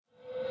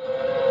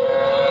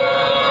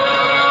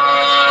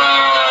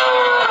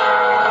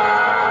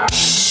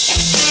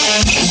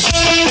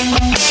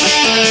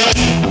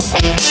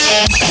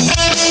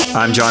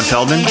I'm John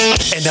Feldman.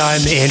 And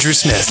I'm Andrew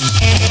Smith.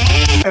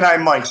 And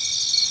I'm Mike.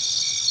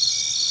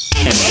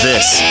 And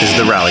this is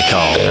The Rally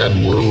Call.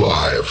 And we're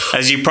live.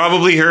 As you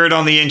probably heard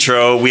on the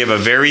intro, we have a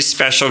very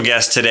special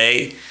guest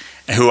today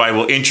who I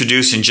will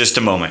introduce in just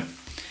a moment.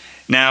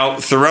 Now,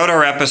 throughout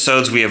our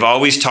episodes, we have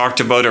always talked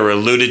about or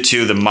alluded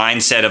to the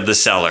mindset of the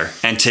seller.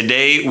 And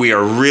today, we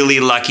are really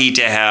lucky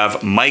to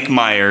have Mike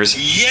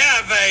Myers.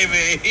 Yeah,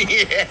 baby!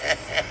 Yeah.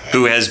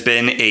 Who has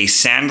been a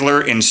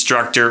Sandler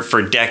instructor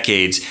for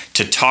decades,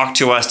 to talk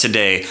to us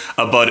today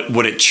about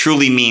what it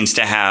truly means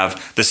to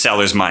have the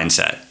seller's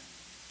mindset.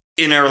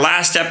 In our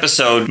last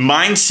episode,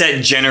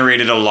 mindset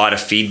generated a lot of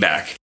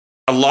feedback,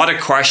 a lot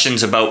of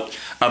questions about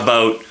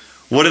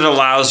what it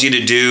allows you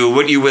to do,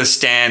 what you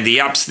withstand,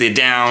 the ups, the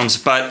downs.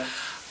 But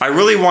I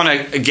really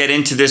want to get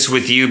into this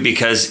with you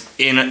because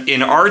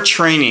in our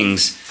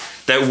trainings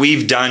that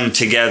we've done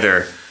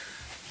together,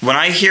 when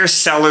I hear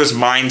seller's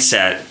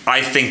mindset,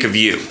 I think of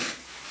you.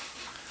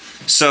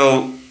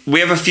 So we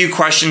have a few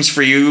questions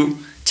for you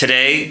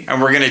today,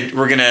 and we're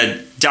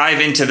gonna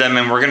dive into them,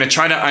 and we're gonna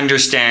try to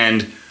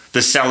understand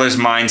the seller's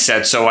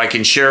mindset so I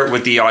can share it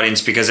with the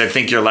audience, because I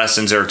think your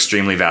lessons are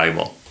extremely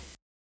valuable.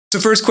 So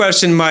first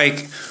question,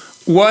 Mike,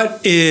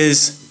 what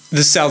is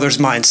the seller's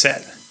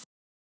mindset?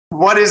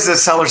 What is the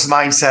seller's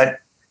mindset?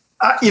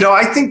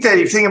 I think that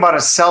if you think about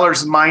a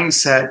seller's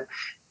mindset,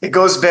 it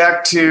goes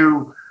back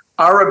to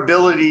our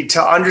ability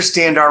to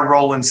understand our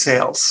role in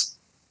sales.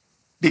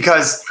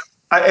 Because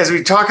as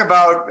we talk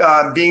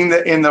about being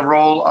in the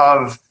role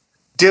of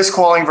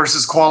disqualifying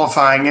versus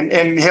qualifying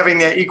and having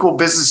that equal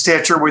business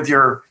stature with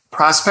your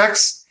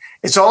prospects,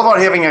 it's all about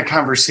having a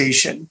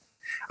conversation.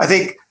 I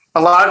think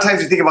a lot of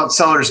times you think about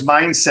seller's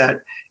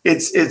mindset,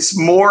 it's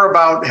more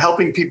about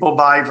helping people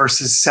buy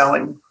versus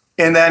selling.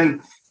 And then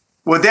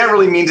what that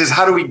really means is,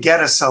 how do we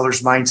get a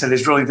seller's mindset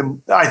is really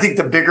I think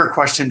the bigger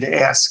question to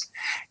ask.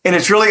 And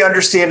it's really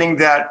understanding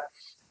that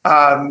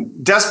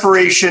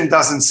desperation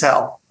doesn't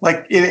sell.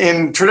 Like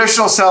in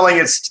traditional selling,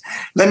 it's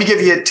let me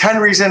give you 10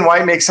 reasons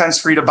why it makes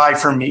sense for you to buy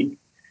from me,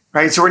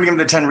 right? So we're going to give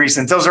them the 10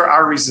 reasons. Those are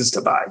our reasons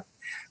to buy.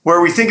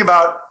 Where we think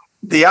about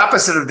the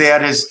opposite of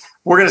that is,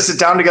 we're going to sit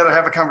down together,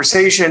 have a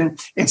conversation,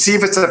 and see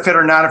if it's a fit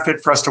or not a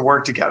fit for us to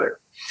work together.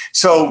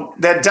 So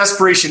that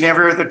desperation, you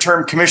ever heard the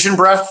term commission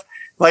breath?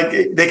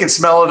 Like they can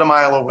smell it a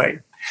mile away.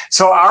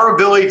 So our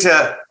ability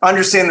to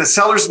understand the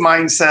seller's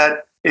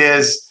mindset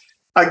is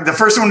the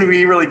first one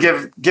we really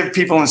give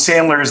people in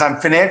Sandler is, I'm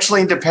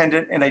financially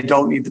independent and I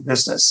don't need the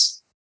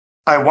business.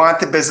 I want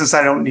the business.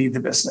 I don't need the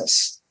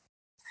business.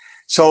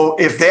 So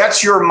if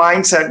that's your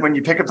mindset when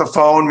you pick up the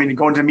phone, when you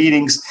go into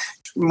meetings,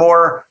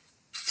 more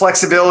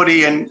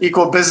flexibility and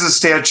equal business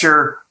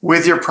stature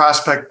with your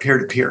prospect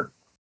peer-to-peer.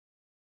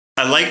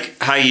 I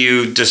like how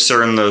you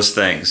discern those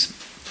things.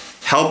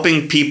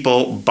 Helping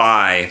people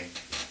buy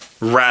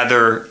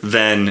rather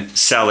than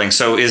selling.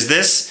 So is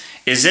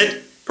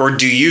it, or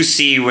do you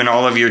see when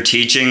all of your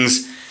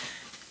teachings,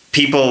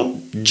 people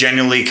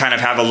genuinely kind of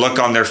have a look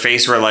on their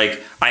face where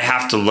like, I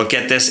have to look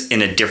at this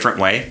in a different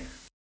way?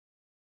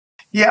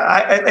 Yeah,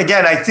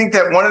 I think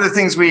that one of the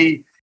things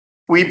we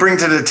bring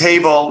to the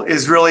table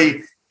is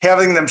really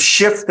having them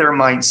shift their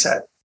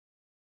mindset,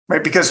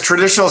 right? Because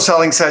traditional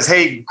selling says,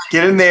 hey,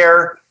 get in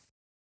there,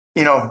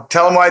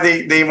 tell them why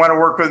they want to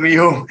work with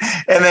you,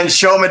 and then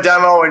show them a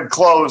demo and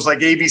close, like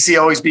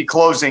ABC always be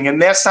closing. And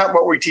that's not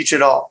what we teach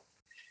at all.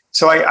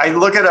 So I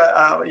look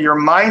at your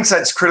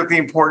mindset's critically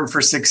important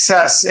for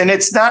success. And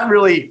it's not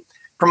really,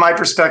 from my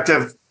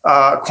perspective,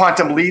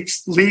 quantum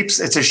leaps.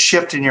 It's a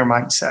shift in your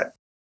mindset.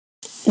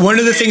 One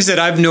of the things that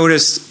I've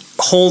noticed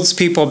holds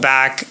people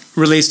back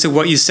relates to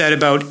what you said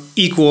about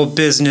equal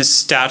business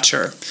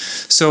stature.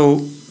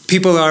 So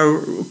people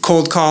are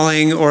cold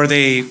calling or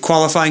they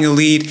qualifying a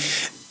lead.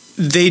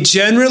 They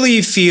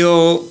generally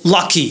feel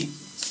lucky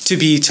to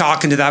be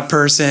talking to that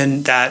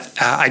person, that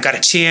I got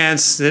a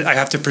chance, that I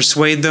have to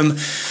persuade them.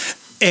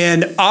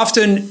 And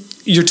often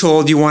you're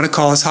told you want to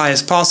call as high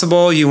as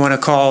possible. You want to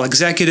call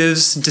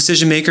executives,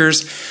 decision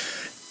makers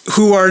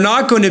who are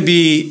not going to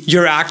be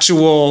your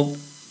actual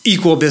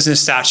equal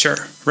business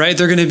stature, right?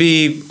 They're going to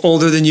be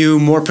older than you,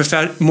 more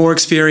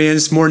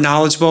experienced, more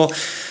knowledgeable.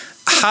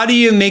 How do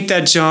you make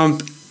that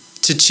jump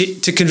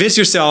to convince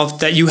yourself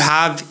that you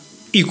have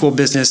equal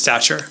business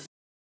stature?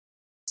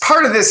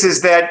 Part of this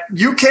is that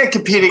you can't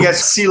compete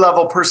against a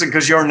C-level person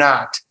because you're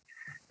not,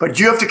 but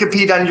you have to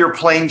compete on your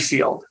playing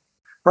field,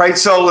 right?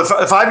 So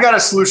if I've got a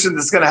solution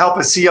that's going to help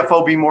a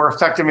CFO be more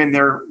effective in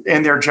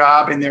their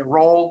job, in their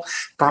role,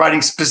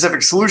 providing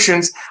specific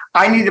solutions,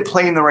 I need to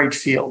play in the right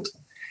field.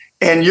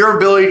 And your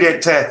ability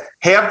to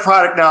have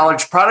product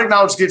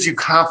knowledge gives you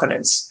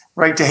confidence,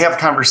 right, to have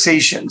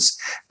conversations.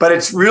 But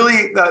it's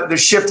really the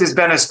shift has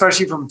been,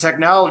 especially from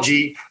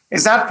technology,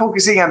 is not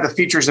focusing on the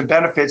features and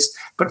benefits,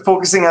 but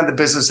focusing on the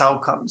business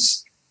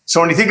outcomes. So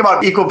when you think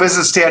about equal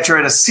business stature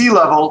at a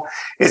C-level,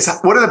 it's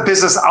what are the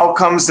business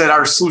outcomes that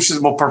our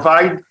solutions will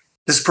provide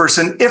this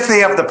person if they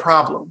have the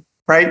problem,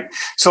 right?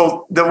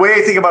 So the way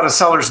I think about a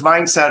seller's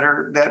mindset,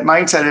 or that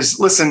mindset, is,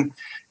 listen,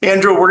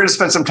 Andrew, we're going to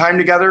spend some time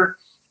together.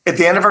 At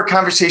the end of our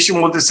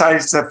conversation, we'll decide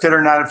if it's a fit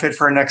or not a fit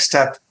for our next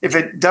step. If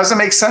it doesn't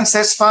make sense,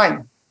 that's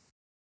fine.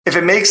 If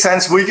it makes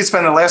sense, we could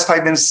spend the last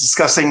 5 minutes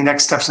discussing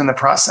next steps in the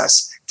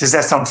process. Does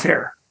that sound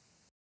fair?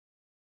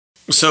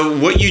 So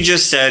what you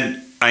just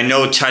said, I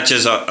know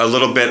touches a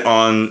little bit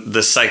on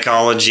the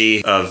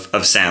psychology of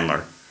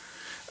Sandler.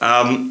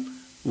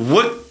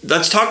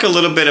 Let's talk a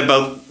little bit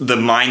about the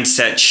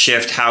mindset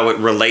shift, how it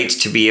relates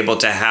to be able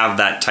to have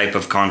that type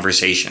of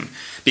conversation.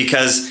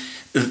 Because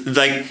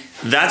like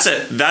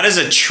that is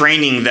a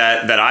training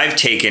that I've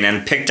taken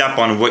and picked up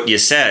on what you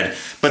said,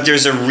 but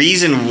there's a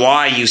reason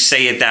why you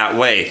say it that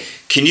way.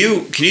 Can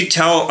you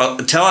tell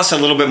us a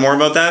little bit more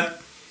about that?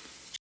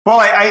 Well,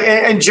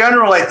 I in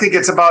general, I think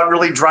it's about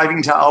really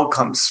driving to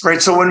outcomes,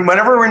 right? So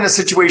whenever we're in a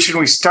situation,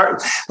 we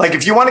start, like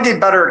if you want to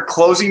get better at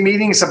closing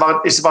meetings,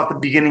 it's about the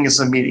beginnings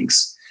of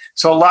meetings.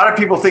 So a lot of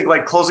people think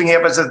like closing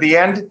happens at the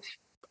end.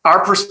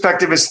 Our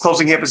perspective is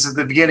closing happens at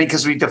the beginning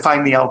because we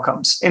define the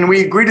outcomes and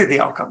we agree to the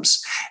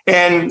outcomes.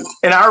 And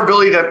our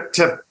ability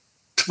to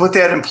put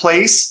that in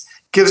place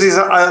gives us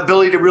the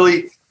ability to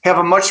really have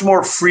a much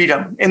more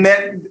freedom. And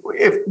that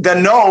if the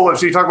no,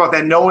 as we talk about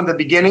that no in the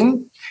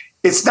beginning,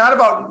 it's not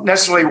about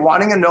necessarily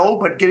wanting a no,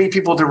 but getting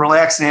people to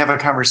relax and have a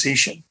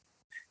conversation.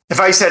 If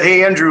I said,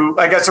 hey, Andrew,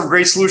 I got some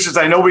great solutions.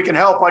 I know we can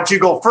help. Why don't you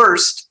go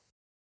first?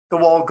 The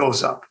wall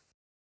goes up.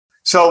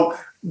 So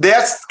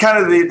that's kind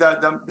of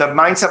the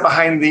mindset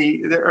behind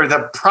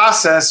the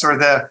process or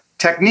the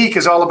technique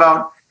is all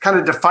about kind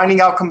of defining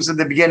outcomes in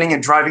the beginning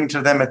and driving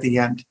to them at the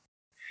end.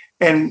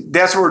 And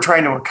that's what we're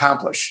trying to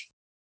accomplish.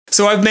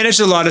 So I've managed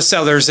a lot of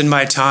sellers in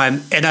my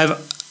time, and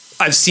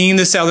I've seen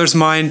the seller's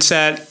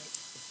mindset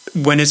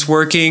when it's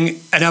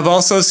working, and I've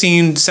also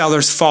seen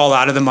sellers fall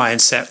out of the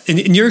mindset.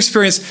 In your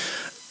experience,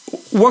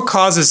 what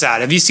causes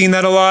that? Have you seen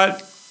that a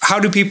lot? How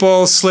do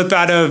people slip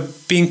out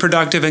of being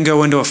productive and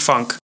go into a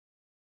funk?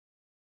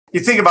 You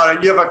think about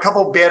it, you have a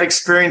couple bad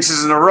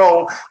experiences in a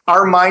row,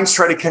 our minds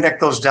try to connect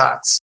those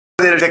dots.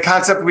 There's a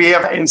concept we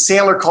have in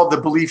Sandler called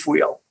the belief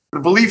wheel. The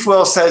belief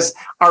wheel says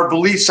our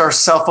beliefs are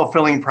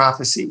self-fulfilling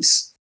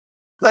prophecies.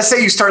 Let's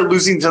say you start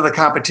losing to the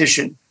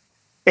competition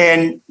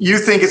and you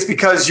think it's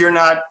because you're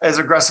not as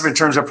aggressive in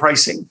terms of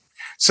pricing.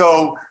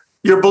 So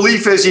your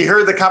belief is you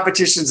hear the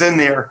competition's in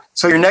there.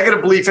 So your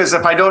negative belief is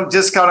if I don't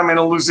discount, I'm going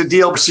to lose the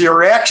deal. So your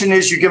reaction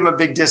is you give them a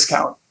big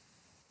discount.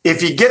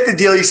 If you get the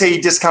deal, you say you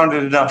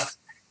discounted enough.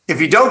 If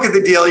you don't get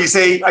the deal, you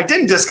say, I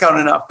didn't discount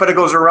enough, but it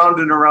goes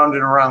around and around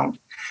and around.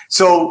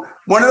 So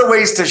one of the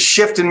ways to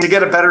shift and to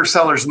get a better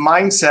seller's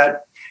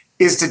mindset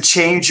is to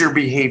change your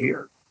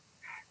behavior.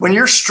 When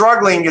you're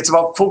struggling, it's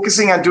about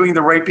focusing on doing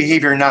the right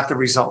behavior, not the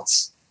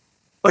results.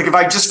 Like if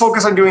I just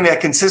focus on doing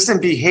that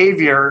consistent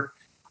behavior,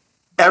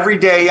 every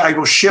day I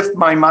will shift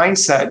my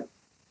mindset,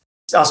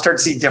 I'll start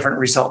to see different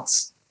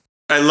results.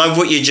 I love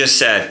what you just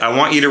said. I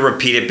want you to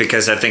repeat it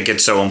because I think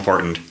it's so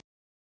important.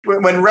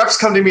 When reps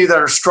come to me that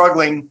are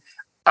struggling,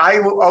 I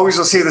always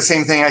will say the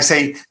same thing. I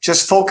say,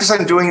 just focus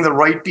on doing the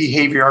right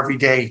behavior every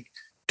day.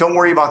 Don't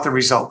worry about the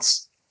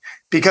results.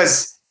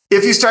 Because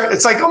if you start,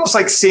 it's like almost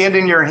like sand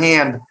in your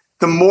hand.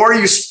 The more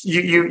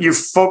you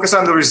focus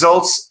on the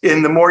results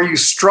and the more you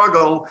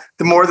struggle,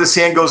 the more the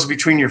sand goes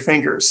between your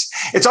fingers.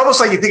 It's almost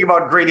like you think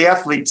about great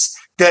athletes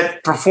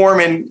that perform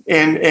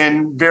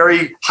in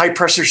very high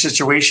pressure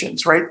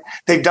situations, right?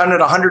 They've done it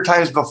 100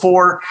 times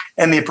before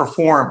and they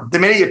perform. The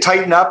minute you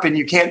tighten up and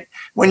you can't,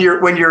 when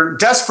you're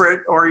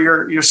desperate or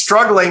you're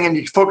struggling and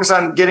you focus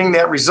on getting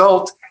that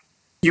result,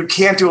 you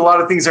can't do a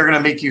lot of things that are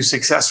going to make you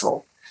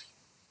successful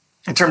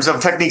in terms of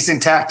techniques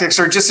and tactics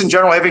or just in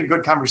general having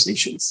good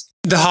conversations.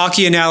 The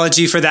hockey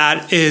analogy for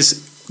that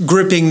is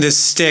gripping the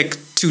stick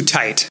too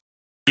tight.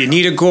 You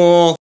need a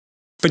goal,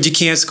 but you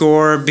can't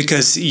score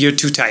because you're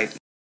too tight.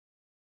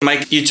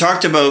 Mike, you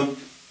talked about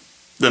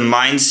the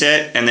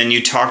mindset and then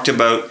you talked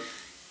about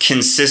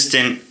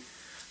consistent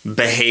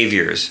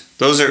behaviors.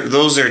 Those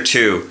are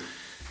two.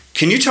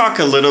 Can you talk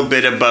a little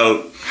bit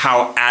about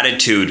how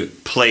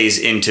attitude plays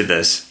into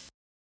this?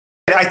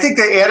 I think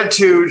the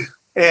attitude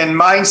and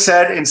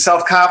mindset and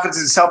self-confidence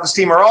and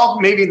self-esteem are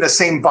all maybe in the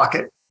same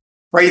bucket,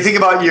 right? You think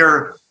about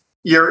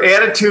your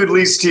attitude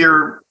leads to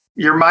your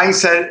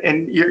mindset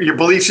and your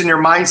beliefs in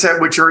your mindset,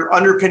 which are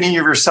underpinning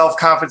of your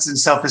self-confidence and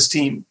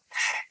self-esteem.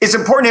 It's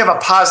important to have a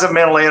positive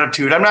mental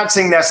attitude. I'm not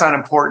saying that's not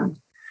important,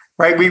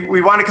 right?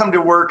 We want to come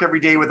to work every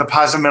day with a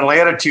positive mental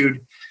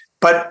attitude,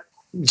 but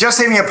just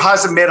having a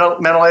positive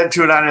mental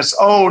attitude on its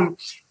own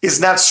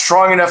is not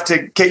strong enough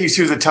to get you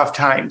through the tough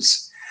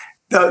times.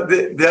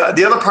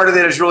 The other part of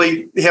that is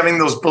really having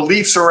those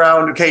beliefs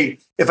around, okay,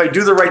 if I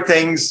do the right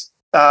things,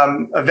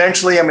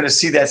 eventually I'm going to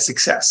see that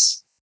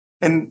success.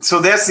 And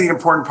so that's the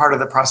important part of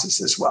the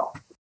process as well.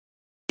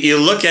 You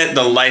look at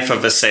the life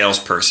of a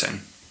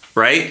salesperson,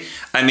 right?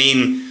 I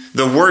mean,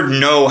 the word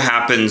no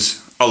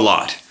happens a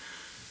lot.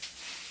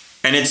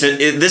 And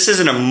this is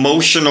an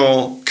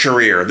emotional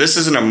career. This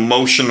is an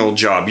emotional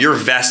job. You're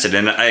vested,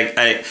 and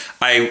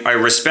I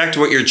respect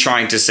what you're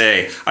trying to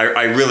say.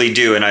 I really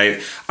do, and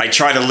I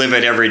try to live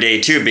it every day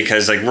too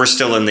because like we're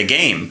still in the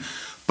game.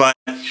 But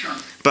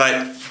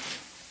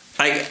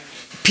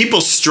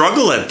people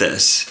struggle at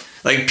this.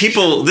 Like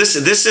people, this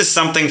is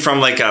something from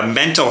like a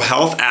mental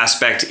health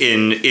aspect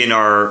in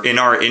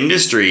our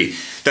industry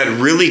that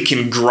really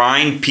can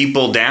grind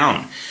people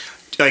down.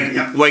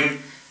 Like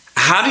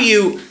how do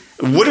you?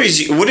 What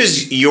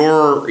is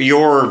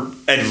your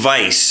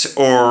advice,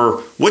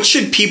 or what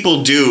should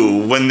people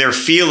do when they're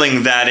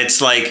feeling that it's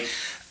like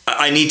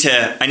I need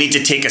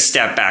to take a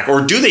step back,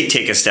 or do they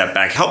take a step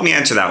back? Help me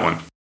answer that one.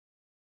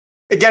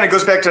 Again, it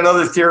goes back to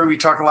another theory we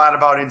talk a lot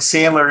about in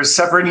Sandler, is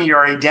separating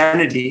your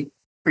identity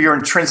or your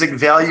intrinsic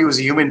value as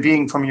a human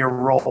being from your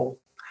role,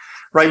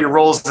 right? Your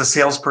role as a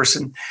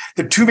salesperson.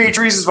 The two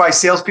major reasons why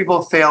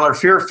salespeople fail are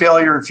fear of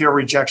failure and fear of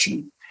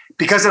rejection,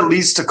 because it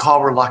leads to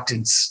call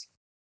reluctance.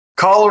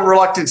 Call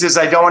reluctance is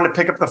I don't want to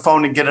pick up the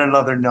phone and get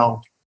another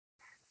no.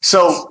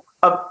 So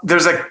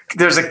there's a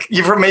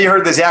you may have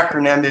heard this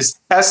acronym is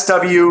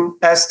SWSWSWN.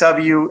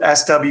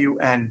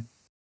 Do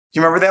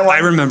you remember that one? I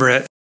remember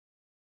it.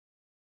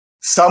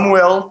 Some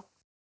will,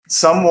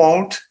 some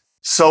won't.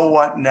 So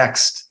what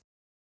next?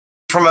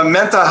 From a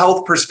mental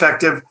health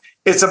perspective,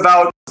 it's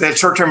about that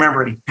short-term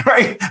memory,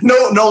 right?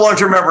 No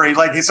long-term memory.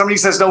 Like if somebody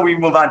says no, we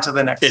move on to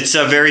the next. It's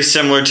very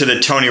similar to the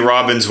Tony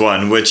Robbins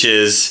one, which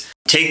is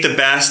take the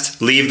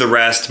best, leave the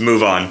rest,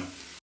 move on.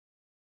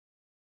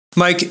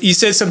 Mike, you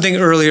said something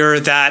earlier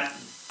that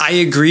I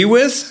agree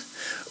with,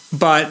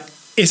 but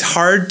it's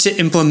hard to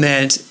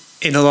implement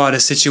in a lot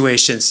of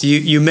situations.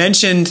 You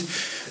mentioned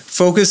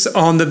focus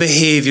on the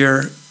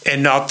behavior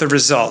and not the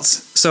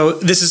results. So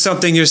this is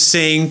something you're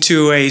saying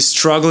to a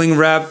struggling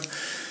rep,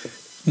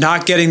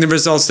 not getting the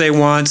results they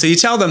want. So you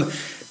tell them,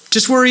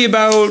 just worry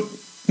about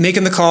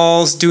making the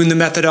calls, doing the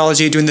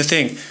methodology, doing the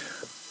thing.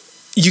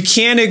 You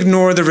can't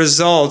ignore the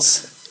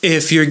results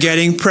if you're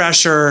getting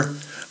pressure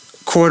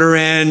quarter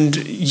end,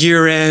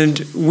 year end,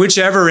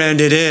 whichever end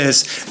it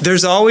is.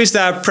 There's always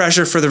that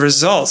pressure for the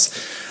results.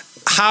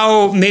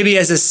 How, maybe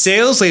as a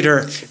sales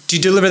leader, do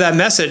you deliver that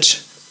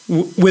message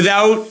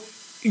without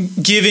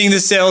giving the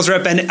sales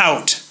rep an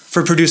out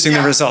for producing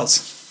the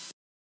results?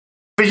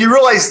 But you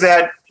realize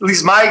that, at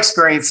least my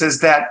experience is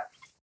that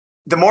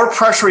the more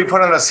pressure we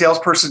put on a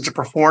salesperson to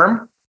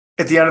perform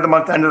at the end of the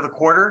month, end of the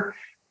quarter,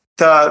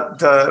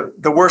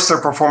 the worse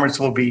their performance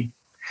will be.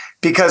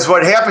 Because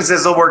what happens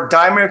is they'll work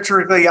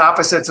diametrically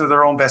opposite to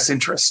their own best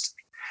interest.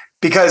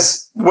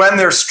 Because when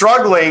they're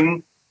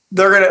struggling,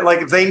 they're going to,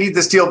 like, if they need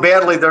this deal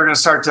badly, they're going to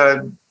start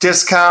to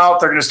discount,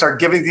 they're going to start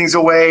giving things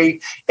away.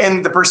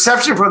 And the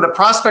perception from the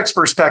prospect's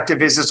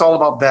perspective is it's all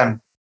about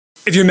them.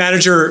 If your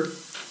manager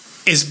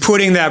is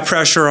putting that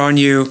pressure on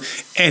you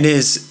and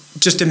is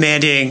just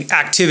demanding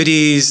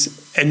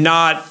activities and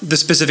not the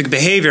specific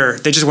behavior,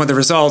 they just want the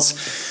results,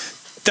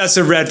 that's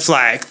a red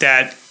flag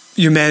that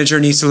your manager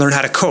needs to learn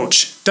how to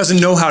coach. Doesn't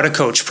know how to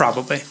coach,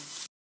 probably.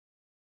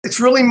 It's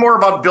really more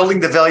about building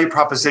the value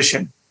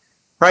proposition,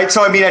 right?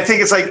 So, I mean, I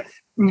think it's like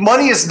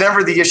money is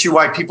never the issue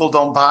why people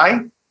don't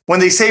buy. When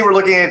they say we're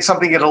looking at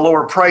something at a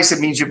lower price, it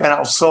means you've been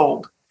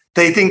outsold.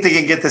 They think they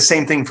can get the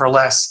same thing for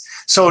less.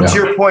 So to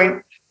your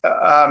point,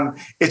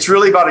 it's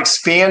really about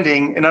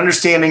expanding and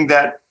understanding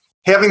that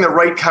having the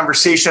right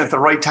conversation at the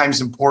right time is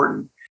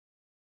important.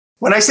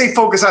 When I say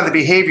focus on the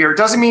behavior, it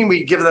doesn't mean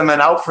we give them an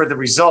out for the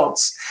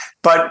results.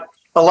 But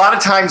a lot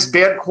of times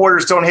bad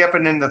quarters don't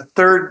happen in the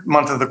third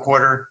month of the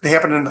quarter. They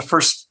happen in the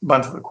first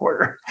month of the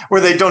quarter where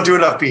they don't do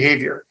enough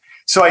behavior.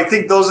 So I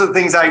think those are the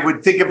things I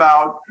would think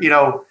about,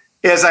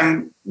 as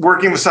I'm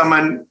working with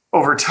someone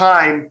over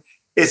time.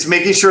 It's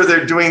making sure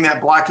they're doing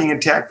that blocking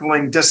and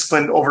tackling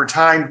discipline over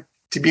time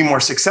to be more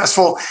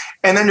successful.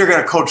 And then you're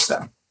going to coach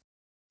them.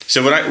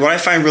 So what I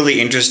find really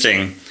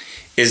interesting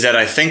is that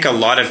I think a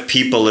lot of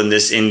people in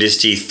this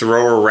industry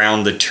throw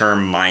around the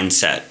term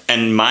mindset.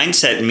 And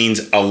mindset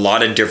means a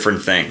lot of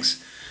different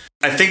things.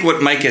 I think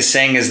what Mike is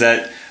saying is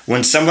that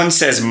when someone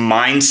says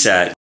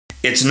mindset,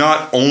 it's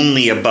not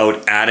only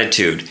about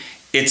attitude.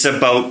 It's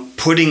about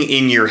putting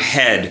in your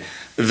head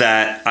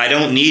that I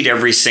don't need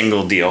every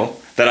single deal,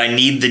 that I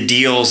need the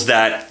deals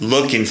that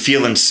look and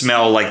feel and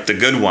smell like the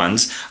good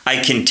ones.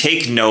 I can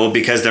take no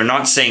because they're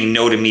not saying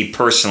no to me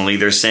personally.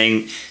 They're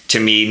saying to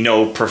me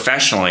no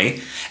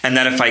professionally. And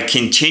that if I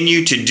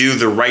continue to do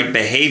the right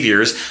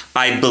behaviors,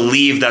 I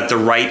believe that the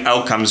right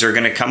outcomes are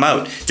going to come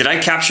out. Did I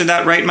capture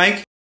that right,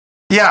 Mike?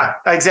 Yeah,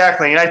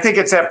 exactly. And I think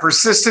it's that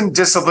persistent,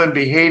 disciplined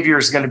behavior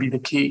is going to be the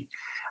key.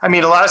 I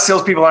mean, a lot of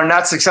salespeople are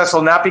not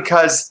successful, not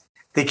because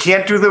they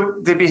can't do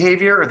the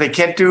behavior or they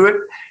can't do it,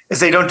 is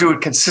they don't do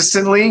it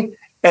consistently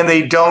and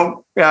they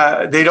don't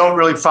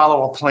really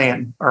follow a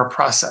plan or a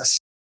process.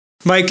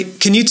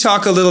 Mike, can you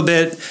talk a little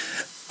bit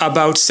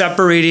about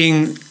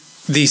separating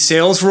the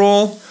sales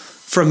role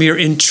from your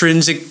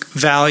intrinsic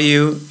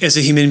value as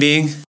a human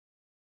being?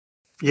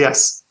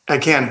 Yes, I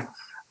can.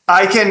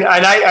 I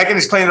can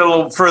explain it a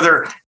little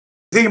further.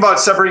 Think about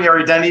separating your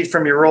identity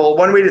from your role.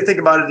 One way to think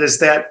about it is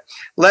that,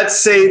 let's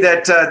say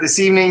that this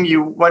evening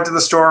you went to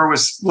the store, it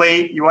was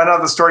late, you went out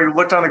of the store, you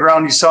looked on the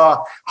ground, you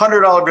saw a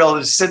 $100 bill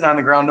just sitting on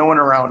the ground, no one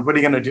around. What are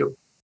you going to do?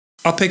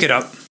 I'll pick it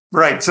up.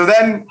 Right. So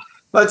then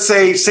let's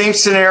say same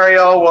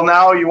scenario. Well,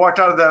 now you walked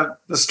out of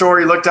the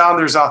store, you look down,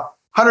 there's a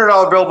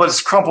 $100 bill, but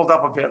it's crumpled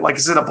up a bit, like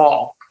it's in a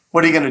ball.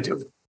 What are you going to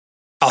do?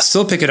 I'll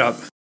still pick it up.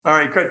 All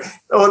right, good.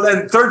 Oh,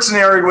 then third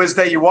scenario was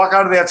that you walk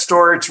out of that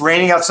store, it's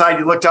raining outside,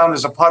 you look down,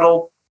 there's a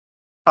puddle,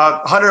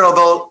 $100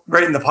 bill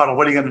right in the puddle.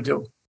 What are you going to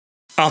do?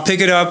 I'll pick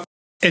it up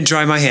and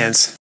dry my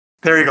hands.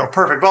 There you go.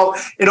 Perfect. Well,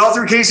 in all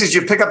three cases,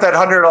 you pick up that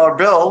 $100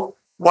 bill.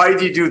 Why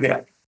did you do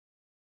that?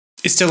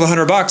 It's still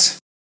 $100.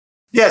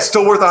 Yeah, it's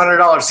still worth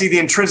 $100. See, the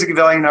intrinsic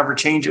value never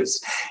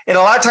changes. And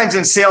a lot of times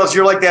in sales,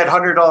 you're like that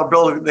 $100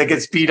 bill that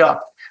gets beat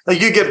up.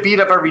 Like you get beat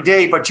up every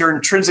day, but your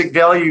intrinsic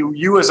value,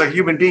 you as a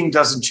human being,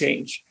 doesn't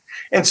change.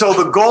 And so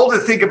the goal to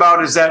think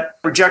about is that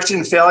rejection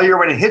and failure,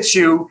 when it hits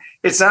you,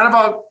 it's not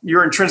about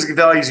your intrinsic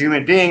value as a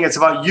human being. It's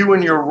about you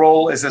and your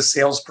role as a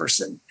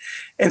salesperson.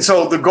 And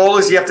so the goal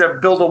is you have to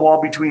build a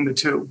wall between the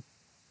two.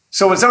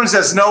 So when someone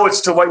says no,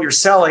 it's to what you're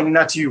selling,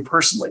 not to you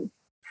personally,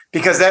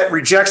 because that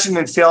rejection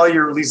and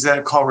failure leads to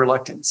that call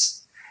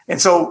reluctance. And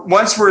so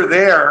once we're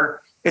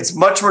there, it's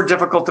much more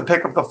difficult to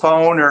pick up the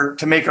phone or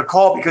to make a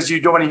call because you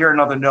don't want to hear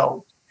another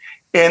no.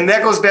 And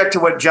that goes back to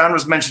what John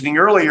was mentioning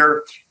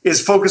earlier,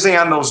 is focusing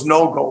on those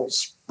no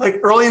goals. Like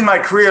early in my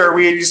career,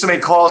 we used to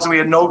make calls and we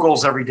had no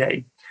goals every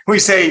day. We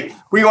say,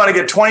 we want to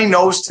get 20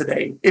 no's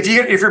today. If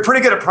you're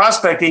pretty good at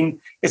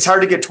prospecting, it's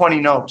hard to get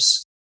 20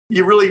 no's.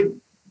 You really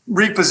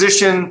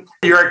reposition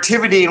your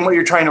activity and what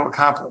you're trying to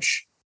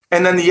accomplish.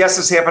 And then the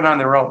yeses happen on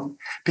their own.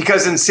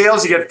 Because in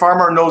sales, you get far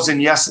more no's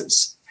than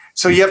yeses.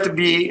 So you have to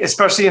be,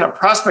 especially in a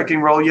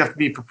prospecting role, you have to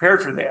be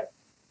prepared for that.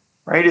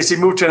 Right? As you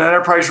move to an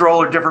enterprise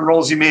role or different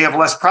roles, you may have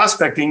less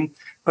prospecting,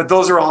 but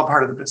those are all a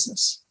part of the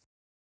business.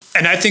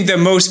 And I think that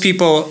most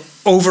people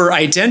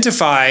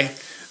over-identify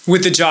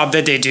with the job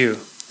that they do.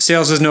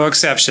 Sales is no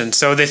exception.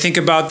 So they think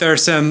about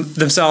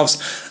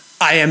themselves,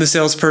 I am a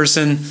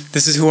salesperson,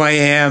 this is who I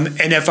am,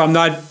 and if I'm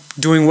not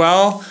doing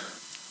well,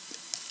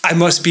 I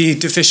must be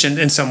deficient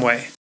in some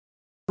way.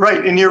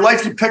 Right. In your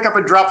life, you pick up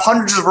and drop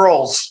hundreds of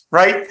roles,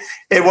 right?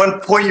 At one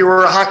point, you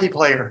were a hockey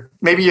player.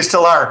 Maybe you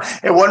still are.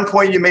 At one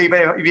point, you may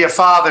be a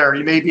father.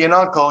 You may be an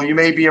uncle. You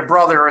may be a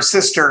brother or a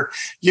sister.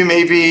 You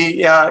may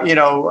be,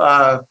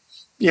 a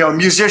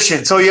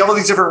musician. So you have all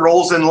these different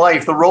roles in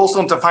life. The roles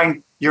don't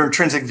define your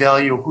intrinsic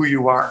value of who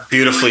you are.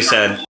 Beautifully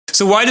said.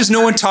 So why does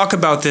no one talk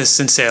about this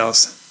in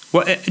sales?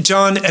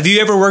 John, have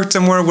you ever worked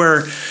somewhere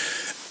where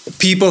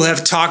people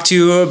have talked to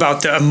you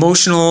about the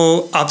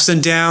emotional ups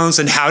and downs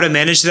and how to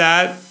manage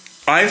that?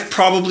 I've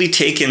probably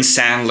taken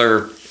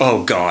Sandler,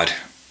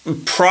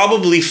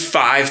 probably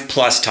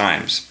 5+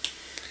 times.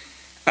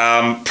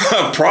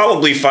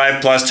 Probably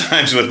 5+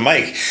 times with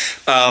Mike.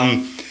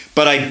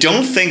 But I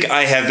don't think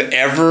I have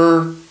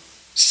ever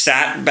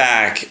sat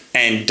back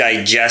and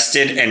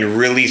digested and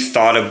really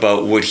thought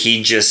about what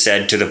he just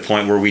said to the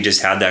point where we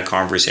just had that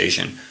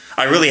conversation.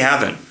 I really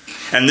haven't.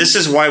 And this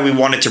is why we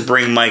wanted to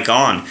bring Mike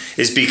on,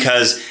 is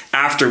because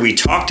after we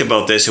talked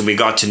about this and we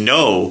got to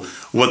know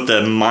what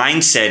the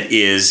mindset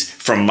is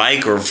from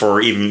Mike, or for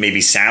even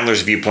maybe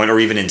Sandler's viewpoint, or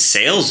even in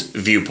sales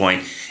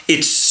viewpoint,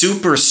 it's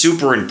super,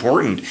 super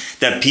important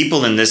that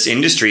people in this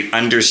industry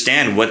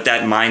understand what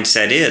that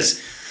mindset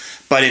is.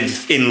 But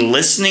in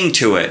listening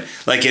to it,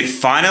 like it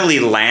finally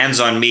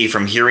lands on me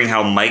from hearing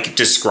how Mike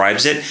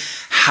describes it,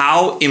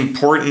 how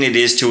important it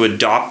is to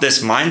adopt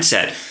this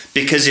mindset.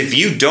 Because if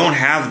you don't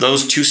have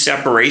those two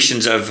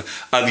separations of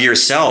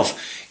yourself,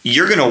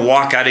 you're going to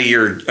walk out of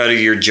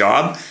your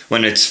job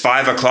when it's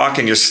 5 o'clock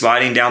and you're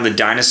sliding down the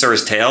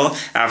dinosaur's tail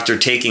after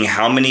taking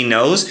how many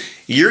no's,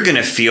 you're going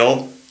to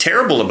feel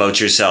terrible about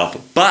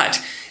yourself.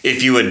 But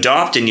if you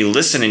adopt and you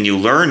listen and you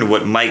learn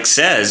what Mike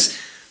says,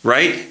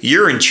 right,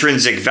 your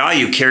intrinsic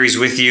value carries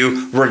with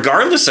you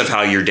regardless of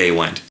how your day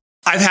went.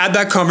 I've had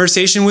that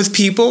conversation with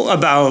people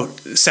about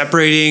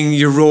separating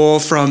your role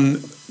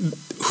from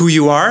who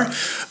you are,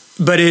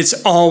 but it's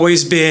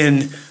always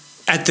been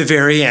at the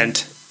very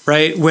end,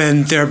 right?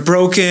 When they're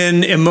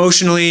broken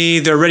emotionally,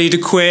 they're ready to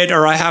quit,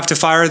 or I have to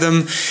fire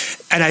them,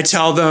 and I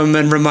tell them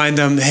and remind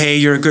them, hey,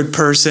 you're a good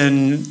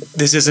person.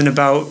 This isn't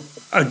about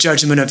a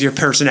judgment of your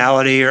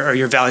personality or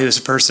your value as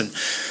a person.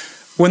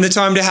 When the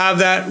time to have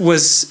that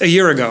was a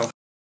year ago.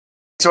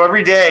 So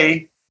every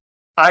day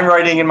I'm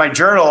writing in my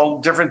journal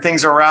different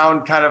things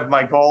around kind of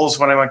my goals,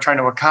 what I'm trying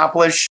to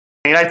accomplish.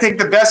 And I think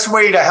the best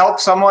way to help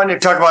someone is to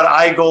talk about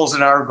I goals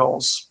and our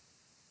goals,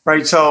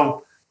 right?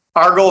 So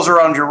our goals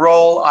around your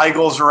role, I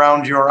goals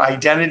around your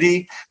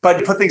identity,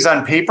 but put things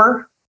on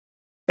paper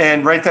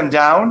and write them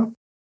down.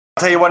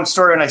 I'll tell you one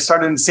story. When I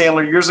started in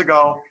Sandler years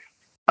ago,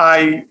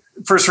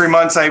 first 3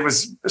 months I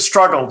was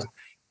struggled,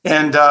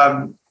 and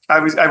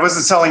I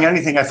wasn't selling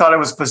anything. I thought I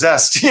was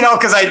possessed,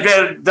 because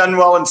I'd done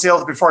well in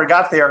sales before I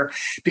got there,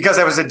 because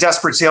I was a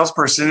desperate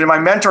salesperson. And my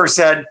mentor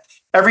said,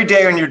 every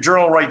day in your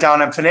journal, write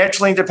down, I'm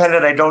financially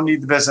independent. I don't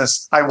need the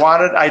business. I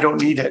want it. I don't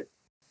need it.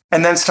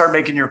 And then start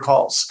making your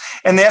calls.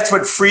 And that's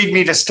what freed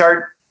me to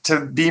start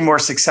to be more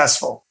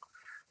successful,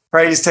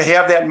 right? Is to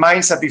have that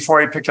mindset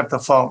before I picked up the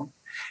phone.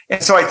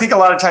 And so I think a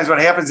lot of times what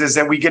happens is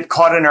that we get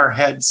caught in our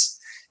heads.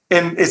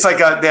 And it's like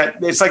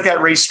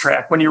that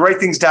racetrack. When you write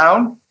things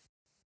down,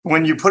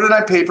 when you put it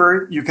on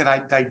paper, you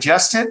can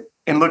digest it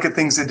and look at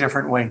things a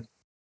different way.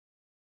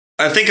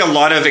 I think a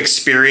lot of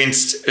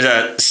experienced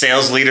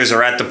sales leaders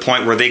are at the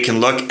point where they can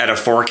look at a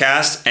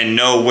forecast and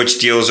know which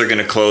deals are going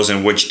to close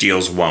and which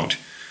deals won't.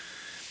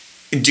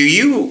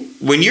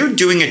 When you're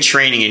doing a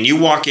training and you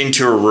walk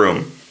into a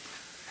room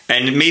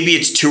and maybe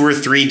it's 2 or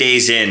 3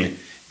 days in,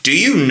 do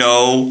you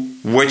know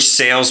which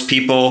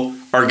salespeople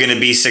are going to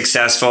be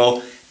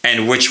successful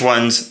and which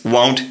ones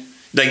won't?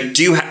 Like,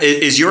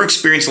 is your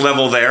experience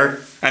level there?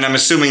 And I'm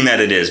assuming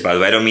that it is, by the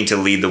way. I don't mean to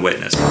lead the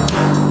witness.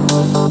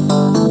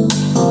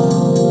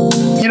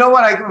 You know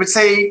what I would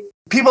say?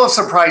 People have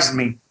surprised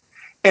me.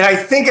 And I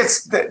think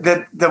it's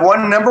the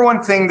number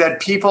one thing that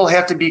people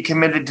have to be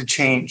committed to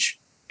change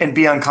and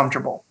be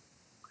uncomfortable,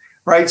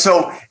 right?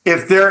 So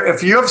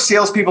if you have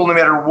salespeople, no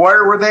matter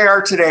where they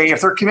are today, if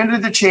they're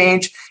committed to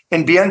change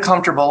and be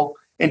uncomfortable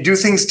and do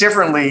things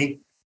differently,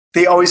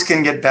 they always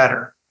can get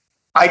better.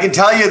 I can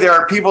tell you there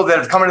are people that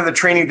have come into the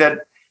training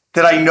that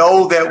I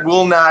know that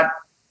will not,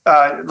 we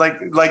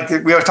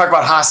always talk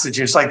about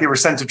hostages, like they were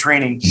sent to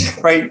training,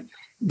 right?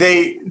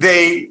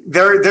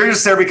 They're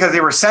just there because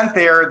they were sent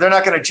there. They're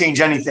not going to change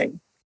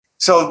anything.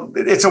 So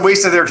it's a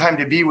waste of their time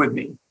to be with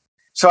me.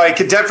 So I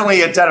could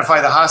definitely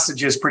identify the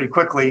hostages pretty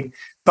quickly.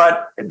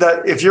 But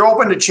if you're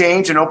open to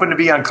change and open to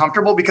be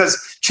uncomfortable,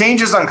 because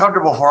change is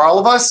uncomfortable for all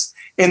of us,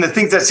 and the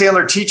things that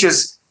Sandler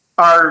teaches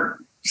are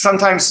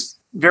sometimes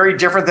very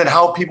different than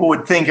how people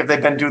would think if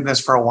they've been doing this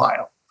for a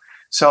while.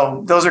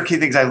 So those are key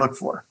things I look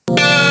for.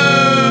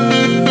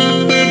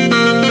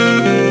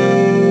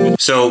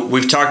 So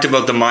we've talked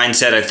about the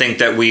mindset. I think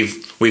that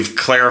we've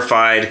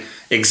clarified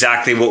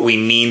exactly what we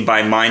mean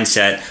by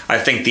mindset. I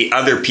think the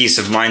other piece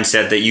of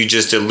mindset that you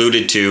just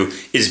alluded to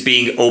is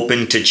being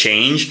open to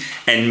change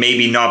and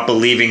maybe not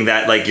believing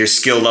that like your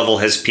skill level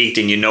has peaked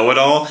and you know it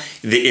all.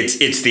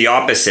 It's the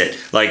opposite.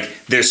 Like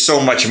there's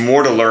so much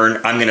more to learn.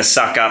 I'm going to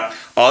suck up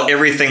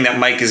everything that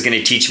Mike is going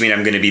to teach me and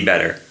I'm going to be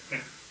better.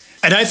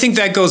 And I think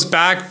that goes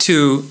back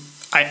to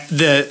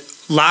the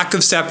lack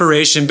of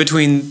separation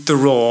between the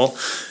role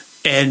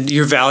and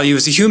your value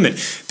as a human.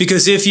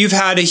 Because if you've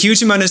had a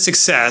huge amount of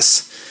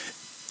success,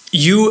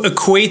 you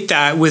equate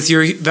that with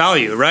your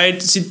value,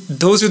 right? See,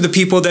 those are the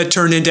people that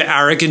turn into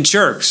arrogant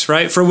jerks,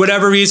 right? For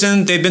whatever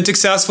reason, they've been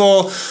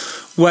successful,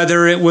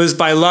 whether it was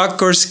by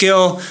luck or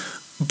skill,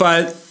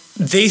 but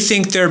they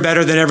think they're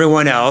better than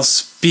everyone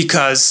else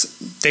because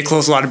they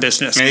close a lot of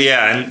business.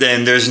 Yeah,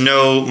 and there's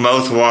no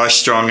mouthwash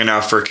strong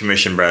enough for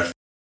commission breath.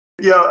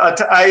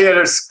 I had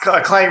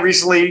a client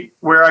recently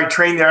where I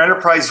trained their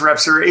enterprise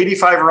reps. There are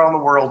 85 around the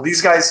world.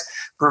 These guys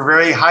were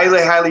very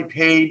highly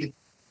paid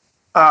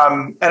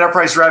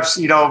enterprise reps.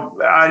 On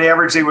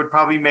average, they would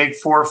probably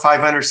make $400,000 or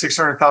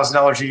 $500,000,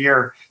 $600,000 a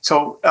year.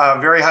 So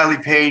very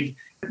highly paid.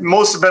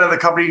 Most have been in the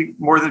company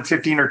more than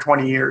 15 or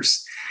 20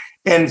 years.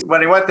 And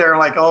when I went there, I'm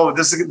like, oh,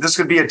 this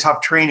could be a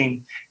tough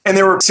training. And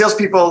there were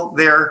salespeople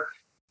there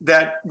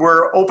that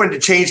were open to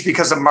change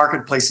because the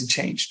marketplace had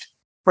changed.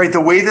 Right,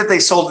 the way that they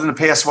sold in the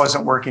past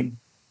wasn't working.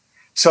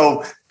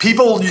 So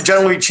people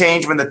generally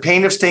change when the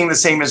pain of staying the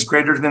same is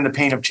greater than the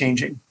pain of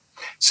changing.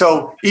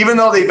 So even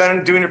though they've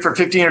been doing it for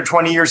 15 or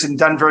 20 years and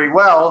done very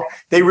well,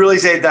 they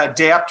realize they had to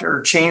adapt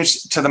or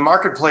change to the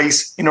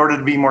marketplace in order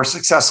to be more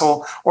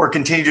successful or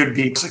continue to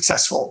be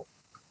successful.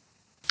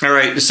 All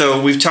right, so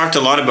we've talked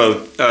a lot of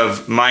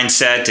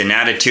mindset and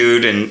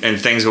attitude and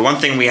things, but one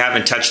thing we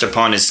haven't touched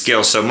upon is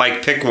skill. So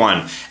Mike, pick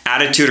one,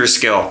 attitude or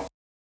skill?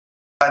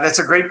 That's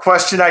a great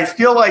question. I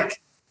feel like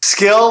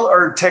skill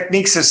or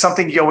techniques is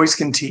something you always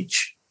can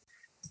teach.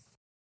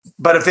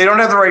 But if they don't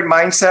have the right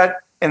mindset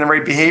and the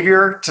right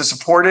behavior to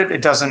support it,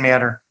 it doesn't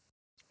matter.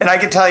 And I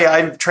can tell you,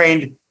 I've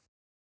trained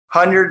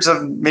hundreds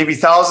of, maybe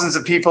thousands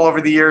of people over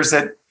the years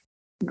that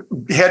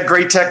had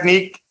great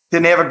technique,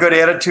 didn't have a good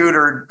attitude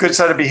or good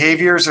set of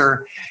behaviors,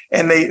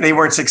 and they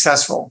weren't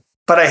successful.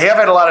 But I have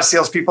had a lot of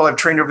salespeople I've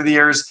trained over the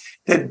years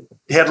that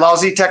had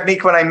lousy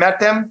technique when I met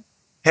them,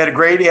 had a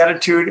great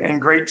attitude and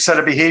great set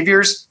of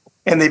behaviors,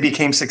 and they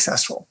became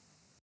successful.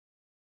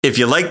 If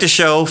you like the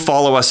show,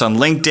 follow us on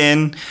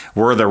LinkedIn.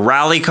 We're The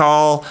Rally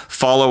Call.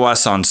 Follow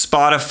us on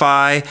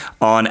Spotify,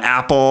 on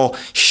Apple.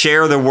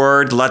 Share the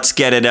word. Let's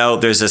get it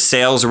out. There's a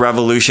sales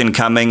revolution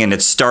coming, and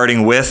it's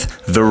starting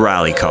with The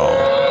Rally Call. The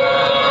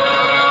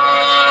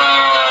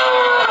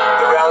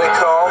Rally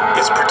Call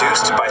is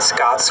produced by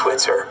Scott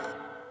Switzer.